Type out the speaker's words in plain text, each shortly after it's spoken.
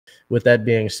with that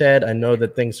being said, I know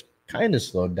that things kind of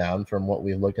slowed down from what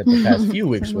we've looked at the past few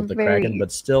weeks with the Kraken,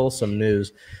 but still some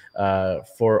news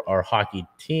for our hockey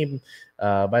team.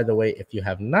 By the way, if you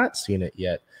have not seen it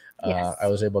yet, I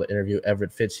was able to interview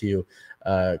Everett Fitzhugh,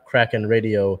 Kraken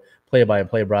radio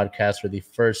play-by-play broadcaster, the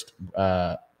first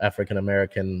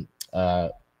African-American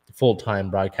full-time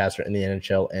broadcaster in the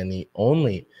NHL, and the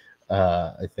only,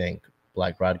 I think,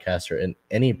 Black broadcaster in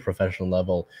any professional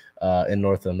level in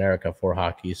North America for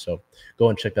hockey. So go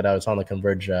and check that out. It's on the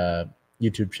Converge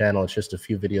YouTube channel. It's just a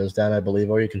few videos down, I believe,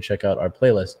 or you can check out our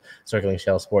playlist, Circling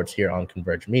Seattle Sports, here on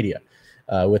Converge Media.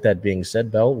 With that being said,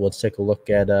 Belle, let's take a look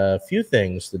at a few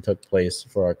things that took place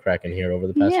for our Kraken here over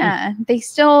the past week. They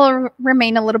still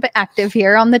remain a little bit active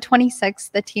here. On the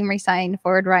 26th, the team re-signed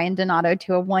forward Ryan Donato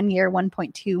to a 1-year,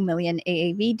 $1.2 million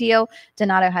AAV deal.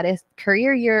 Donato had a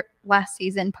career year last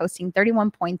season, posting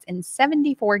 31 points in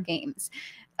 74 games.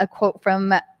 A quote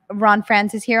from Ron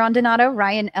Francis here on Donato: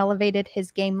 "Ryan elevated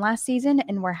his game last season,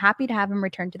 and we're happy to have him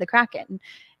return to the Kraken."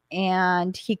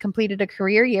 And he completed a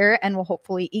career year and will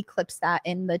hopefully eclipse that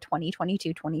in the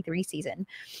 2022-23 season.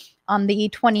 On the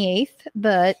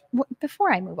 28th,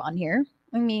 before I move on here,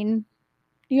 I mean,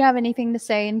 do you have anything to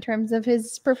say in terms of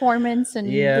his performance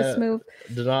and this move?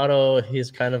 Donato,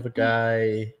 he's kind of a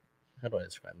guy, how do I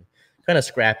describe him? Kind of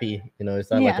scrappy, you know,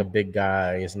 he's not like a big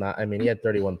guy. He's not, I mean, he had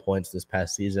 31 points this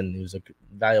past season. He was a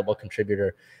valuable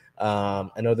contributor. I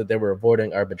know that they were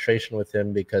avoiding arbitration with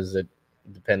him because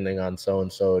depending on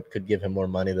so-and-so, it could give him more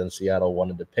money than Seattle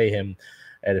wanted to pay him.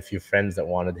 I had a few friends that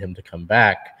wanted him to come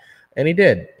back, and he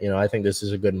did. You know, I think this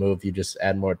is a good move. You just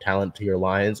add more talent to your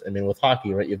lines. I mean, with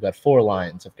hockey, right, you've got 4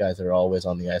 lines of guys that are always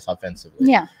on the ice offensively.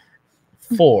 Yeah.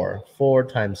 4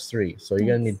 times 3. So you're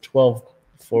going to need 12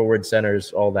 forward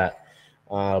centers, all that.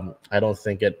 I don't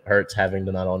think it hurts having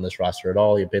Donato on this roster at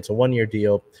all. It's a 1-year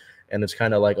deal, and it's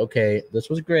kind of like, okay, this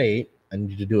was great. I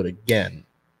need you to do it again.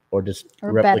 Or just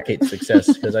replicate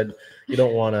success, because you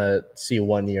don't want to see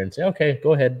 1 year and say, okay,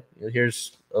 go ahead,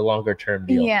 here's a longer term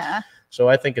deal. Yeah. So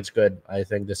I think it's good. I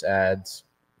think this adds,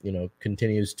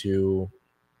 continues to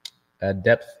add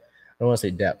depth. I don't want to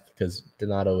say depth because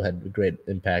Donato had a great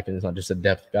impact, and he's not just a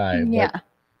depth guy. Yeah. But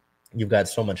you've got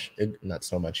not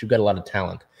so much. You've got a lot of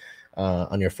talent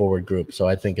on your forward group. So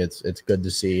I think it's good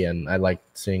to see, and I like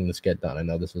seeing this get done. I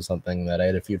know this was something that I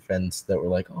had a few friends that were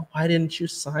like, oh, why didn't you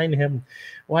sign him?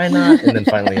 Why not? And then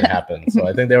finally it happened. So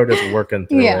I think they were just working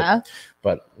through it.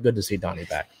 But good to see Donnie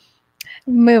back.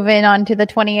 Moving on to the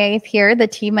 28th here, the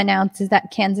team announces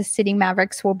that Kansas City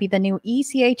Mavericks will be the new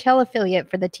ECHL affiliate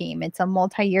for the team. It's a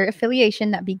multi-year affiliation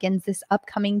that begins this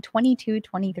upcoming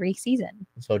 22-23 season.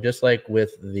 So just like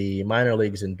with the minor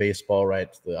leagues in baseball, right,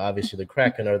 obviously the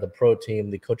Kraken are the pro team.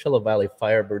 The Coachella Valley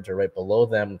Firebirds are right below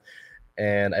them.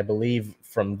 And I believe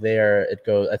from there it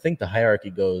goes, I think the hierarchy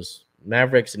goes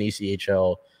Mavericks and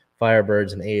ECHL,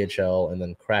 Firebirds and AHL, and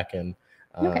then Kraken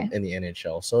in the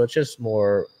NHL. So it's just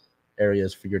more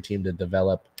areas for your team to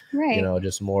develop,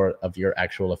 just more of your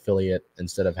actual affiliate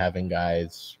instead of having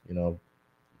guys,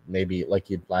 maybe like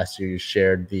last year you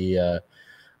shared the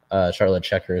Charlotte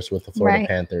Checkers with the Florida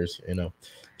Panthers,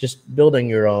 just building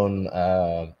your own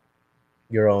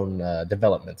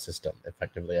development system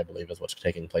effectively, I believe is what's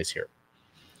taking place here.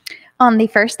 On the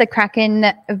 1st, the Kraken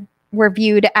were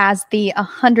viewed as the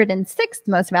 106th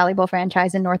most valuable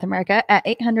franchise in North America at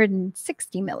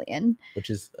 $860 million. Which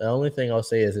is the only thing I'll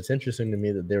say is it's interesting to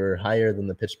me that they were higher than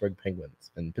the Pittsburgh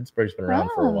Penguins, and Pittsburgh's been around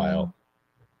for a while.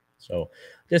 So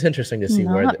just interesting to see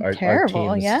where our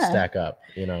teams stack up,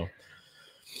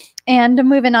 And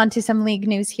moving on to some league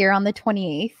news here on the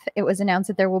 28th, it was announced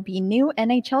that there will be new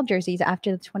NHL jerseys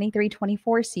after the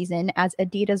 23-24 season, as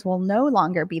Adidas will no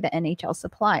longer be the NHL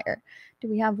supplier. Do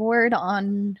we have word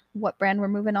on what brand we're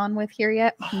moving on with here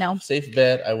yet? No. Safe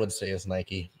bet, I would say, is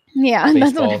Nike. Yeah.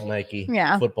 Baseball, Nike.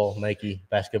 Yeah. Football, Nike.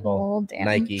 Basketball,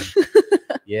 Nike.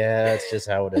 Yeah, it's just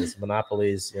how it is.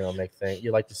 Monopolies, make things.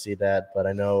 You like to see that, but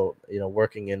I know,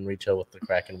 working in retail with the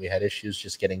Kraken, we had issues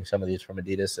just getting some of these from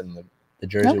Adidas, and the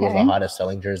jersey was the hottest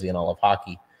selling jersey in all of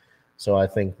hockey. So I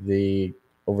think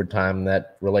over time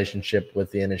that relationship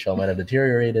with the NHL might have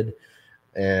deteriorated.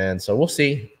 And so we'll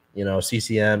see.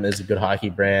 CCM is a good hockey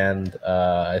brand.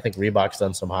 I think Reebok's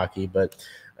done some hockey, but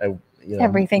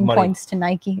everything points to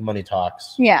Nike. Money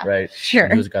talks. Yeah, right. Sure.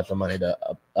 Who's got the money to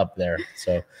up there?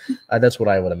 So that's what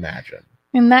I would imagine.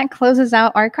 And that closes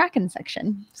out our Kraken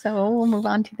section. So we'll move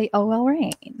on to the OL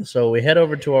Reign. So we head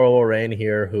over to our OL Reign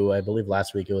here, who I believe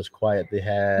last week it was quiet. They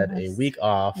had a week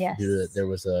off. Yes. Due to, there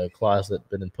was a clause that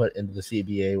had been put into the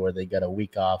CBA where they got a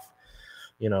week off,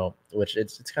 which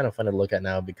it's kind of fun to look at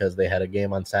now because they had a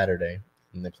game on Saturday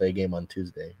and they play a game on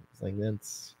Tuesday. Like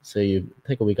that's so you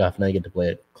take a week off and I get to play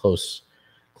a close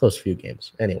few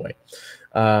games. Anyway,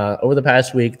 over the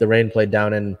past week, the Reign played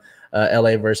down in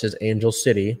LA versus Angel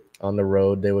City on the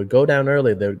road. They would go down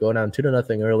early. They would go down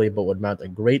 2-0 early, but would mount a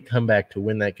great comeback to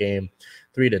win that game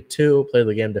 3-2. Play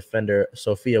the game defender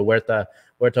Sofia Huerta.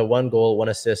 Huerta 1 goal, 1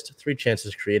 assist, 3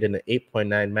 chances created, an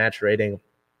 8.9 match rating.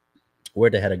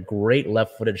 Huerta had a great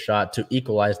left-footed shot to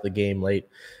equalize the game late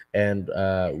and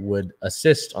would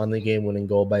assist on the game-winning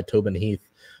goal by Tobin Heath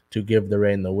to give the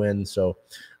Reign the win. So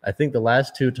I think the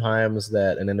last 2 times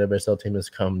that an NWSL team has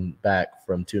come back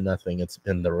from 2-0, it's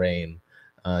been the Reign.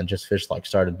 Just Fishlock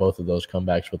started both of those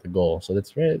comebacks with a goal. So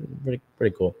that's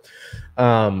pretty cool.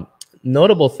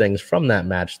 Notable things from that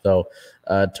match, though.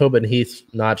 Tobin Heath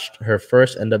notched her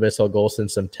first NWSL goal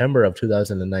since September of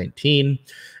 2019,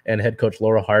 and head coach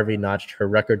Laura Harvey notched her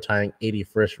record-tying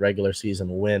 81st regular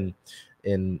season win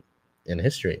in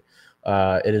history.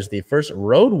 It is the first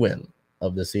road win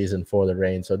of the season for the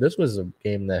Reign. So this was a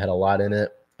game that had a lot in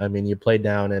it. I mean, you played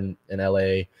down in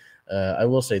LA. I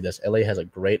will say this: LA has a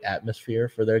great atmosphere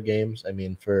for their games. I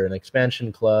mean, for an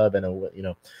expansion club, and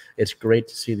it's great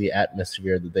to see the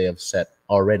atmosphere that they have set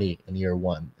already in year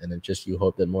 1. And it just, you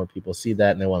hope that more people see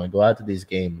that and they want to go out to these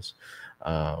games.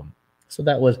 So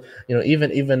that was,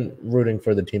 even rooting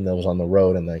for the team that was on the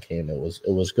road in that game, it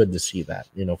was good to see that,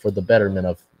 for the betterment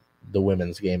of the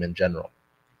women's game in general.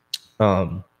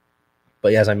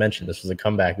 But yeah, as I mentioned, this was a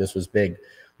comeback. This was big.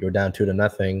 You were down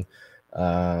 2-0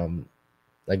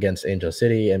 against Angel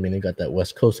City. I mean, you got that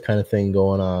West Coast kind of thing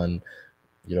going on.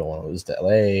 You don't want to lose to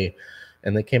LA.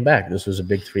 And they came back. This was a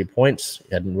big 3 points. You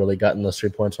hadn't really gotten those 3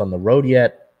 points on the road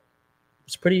yet.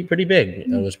 It's pretty big.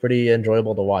 It was pretty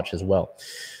enjoyable to watch as well.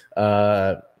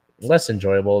 Less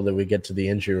enjoyable that we get to the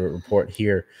injury report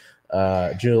here.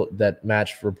 That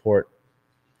match report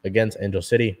against Angel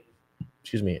City.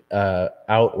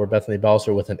 Out were Bethany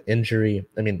Balser with an injury.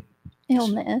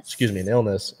 Illness. An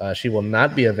illness. She will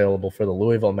not be available for the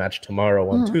Louisville match tomorrow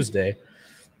on Tuesday.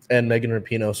 And Megan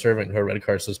Rapinoe serving her red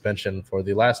card suspension for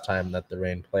the last time that the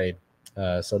Reign played.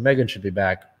 So Megan should be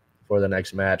back for the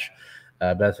next match.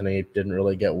 Bethany didn't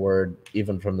really get word,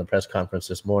 even from the press conference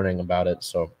this morning, about it.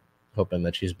 So hoping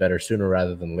that she's better sooner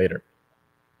rather than later.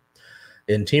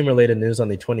 In team-related news, on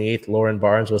the 28th, Lauren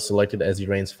Barnes was selected as the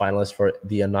Reign's finalist for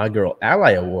the inaugural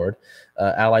Ally Award.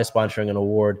 Ally sponsoring an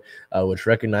award which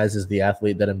recognizes the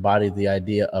athlete that embodied the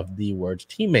idea of the words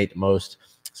teammate most,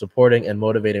 supporting and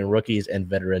motivating rookies and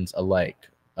veterans alike.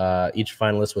 Each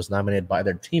finalist was nominated by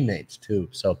their teammates, too.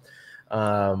 So,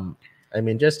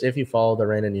 just if you follow the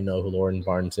Reign and you know who Lauren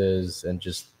Barnes is and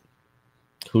just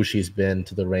who she's been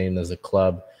to the Reign as a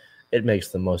club, it makes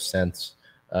the most sense.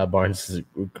 Barnes is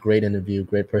a great interview,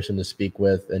 great person to speak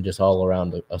with, and just all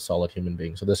around a solid human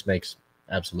being. So this makes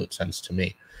absolute sense to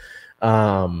me.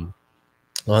 On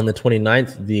the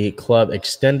 29th, the club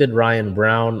extended Ryan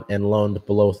Brown and loaned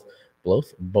both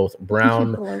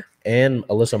Brown and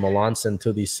Alyssa Melanson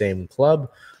to the same club.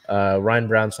 Ryan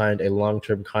Brown signed a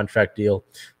long-term contract deal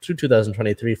through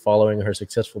 2023 following her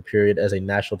successful period as a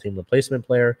national team replacement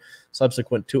player.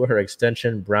 Subsequent to her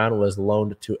extension, Brown was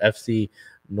loaned to FC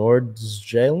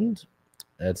Nordsjælland.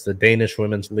 That's the Danish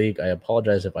Women's League. I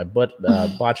apologize if I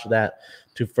botched that,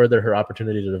 to further her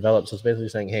opportunity to develop. So it's basically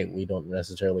saying, hey, we don't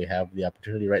necessarily have the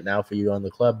opportunity right now for you on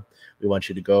the club. We want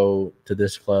you to go to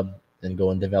this club and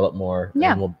go and develop more.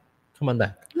 Yeah. And we'll come on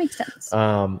back. Makes sense.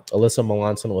 Alyssa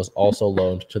Melanson was also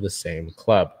loaned to the same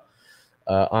club.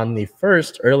 On the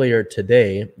 1st, earlier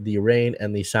today, the Reign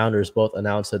and the Sounders both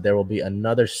announced that there will be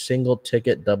another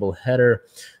single-ticket doubleheader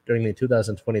during the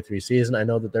 2023 season. I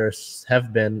know that there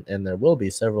have been and there will be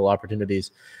several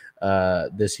opportunities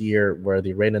this year where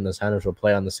the Reign and the Sounders will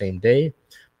play on the same day,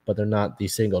 but they're not the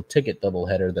single-ticket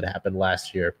doubleheader that happened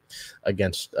last year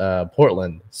against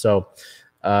Portland. So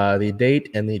the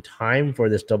date and the time for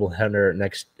this doubleheader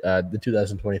next the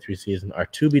 2023 season are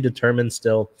to be determined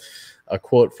still. A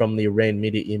quote from the Reign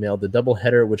media email: "The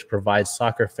doubleheader, which provides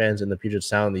soccer fans in the Puget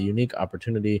Sound the unique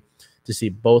opportunity to see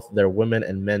both their women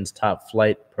and men's top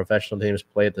flight professional teams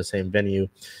play at the same venue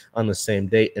on the same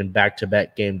date in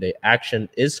back-to-back game day action,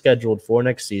 is scheduled for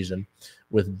next season,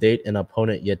 with date and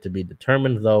opponent yet to be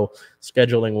determined, though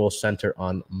scheduling will center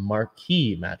on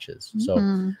marquee matches."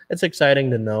 So it's exciting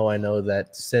to know. I know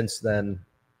that since the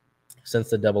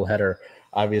doubleheader,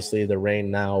 obviously the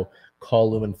Reign now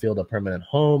call Lumen Field a permanent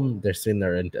home. They're seeing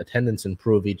their attendance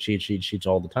improve each sheets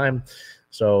all the time.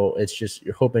 So it's just,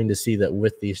 you're hoping to see that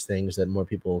with these things that more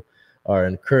people are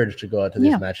encouraged to go out to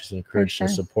these matches, encouraged to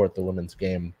support the women's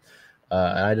game.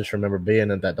 And I just remember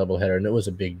being at that doubleheader, and it was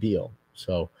a big deal.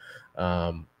 So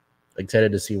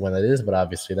excited to see when that is, but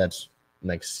obviously that's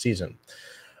next season.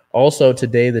 Also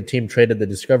today, the team traded the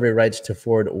discovery rights to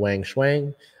forward Wang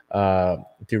Shuang.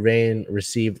 Durain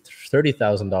received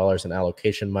 $30,000 in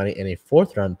allocation money and a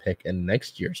 4th-round pick in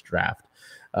next year's draft,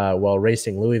 while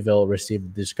Racing Louisville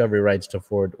received discovery rights to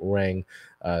forward Wang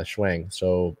Shuang.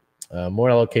 So more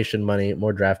allocation money,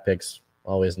 more draft picks,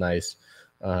 always nice.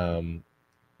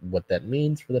 What that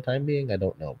means for the time being, I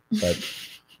don't know, but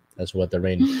that's what the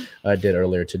Reign did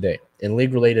earlier today. In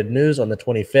league-related news, on the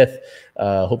 25th,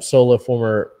 Hope Sola,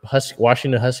 former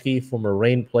Washington Husky, former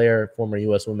Reign player, former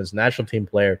U.S. Women's National Team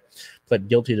player, pled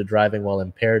guilty to driving while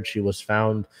impaired. She was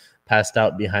found passed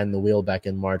out behind the wheel back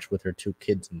in March with her 2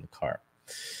 kids in the car.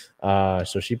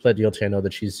 So she pled guilty. I know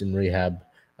that she's in rehab,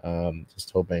 just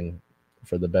hoping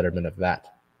for the betterment of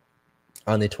that.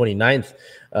 On the 29th,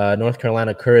 North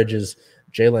Carolina Courage's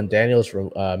Jalen Daniels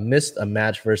missed a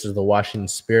match versus the Washington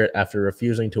Spirit after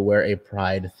refusing to wear a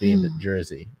Pride-themed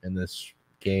jersey, and this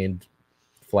gained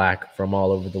flack from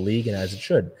all over the league, and as it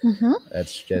should.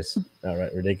 That's just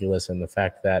outright ridiculous, and the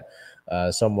fact that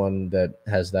someone that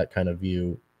has that kind of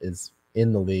view is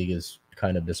in the league is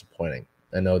kind of disappointing.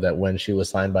 I know that when she was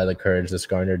signed by the Courage, this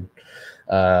garnered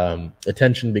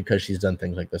attention because she's done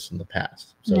things like this in the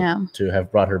past. So to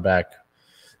have brought her back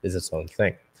is its own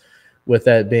thing. With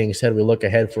that being said, we look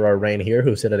ahead for our Reign here,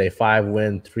 who sit at a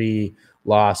 5-win,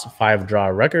 3-loss, 5-draw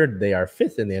record. They are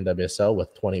 5th in the NWSL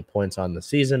with 20 points on the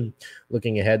season.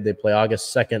 Looking ahead, they play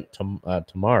August 2nd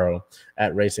tomorrow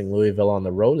at Racing Louisville on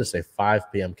the road. It's a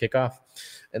 5 p.m. kickoff.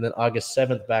 And then August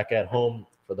 7th back at home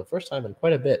for the first time in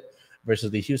quite a bit versus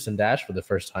the Houston Dash for the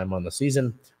first time on the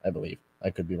season, I believe.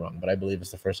 I could be wrong, but I believe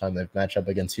it's the first time they've matched up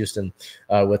against Houston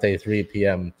with a 3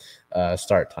 p.m.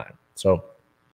 Start time. So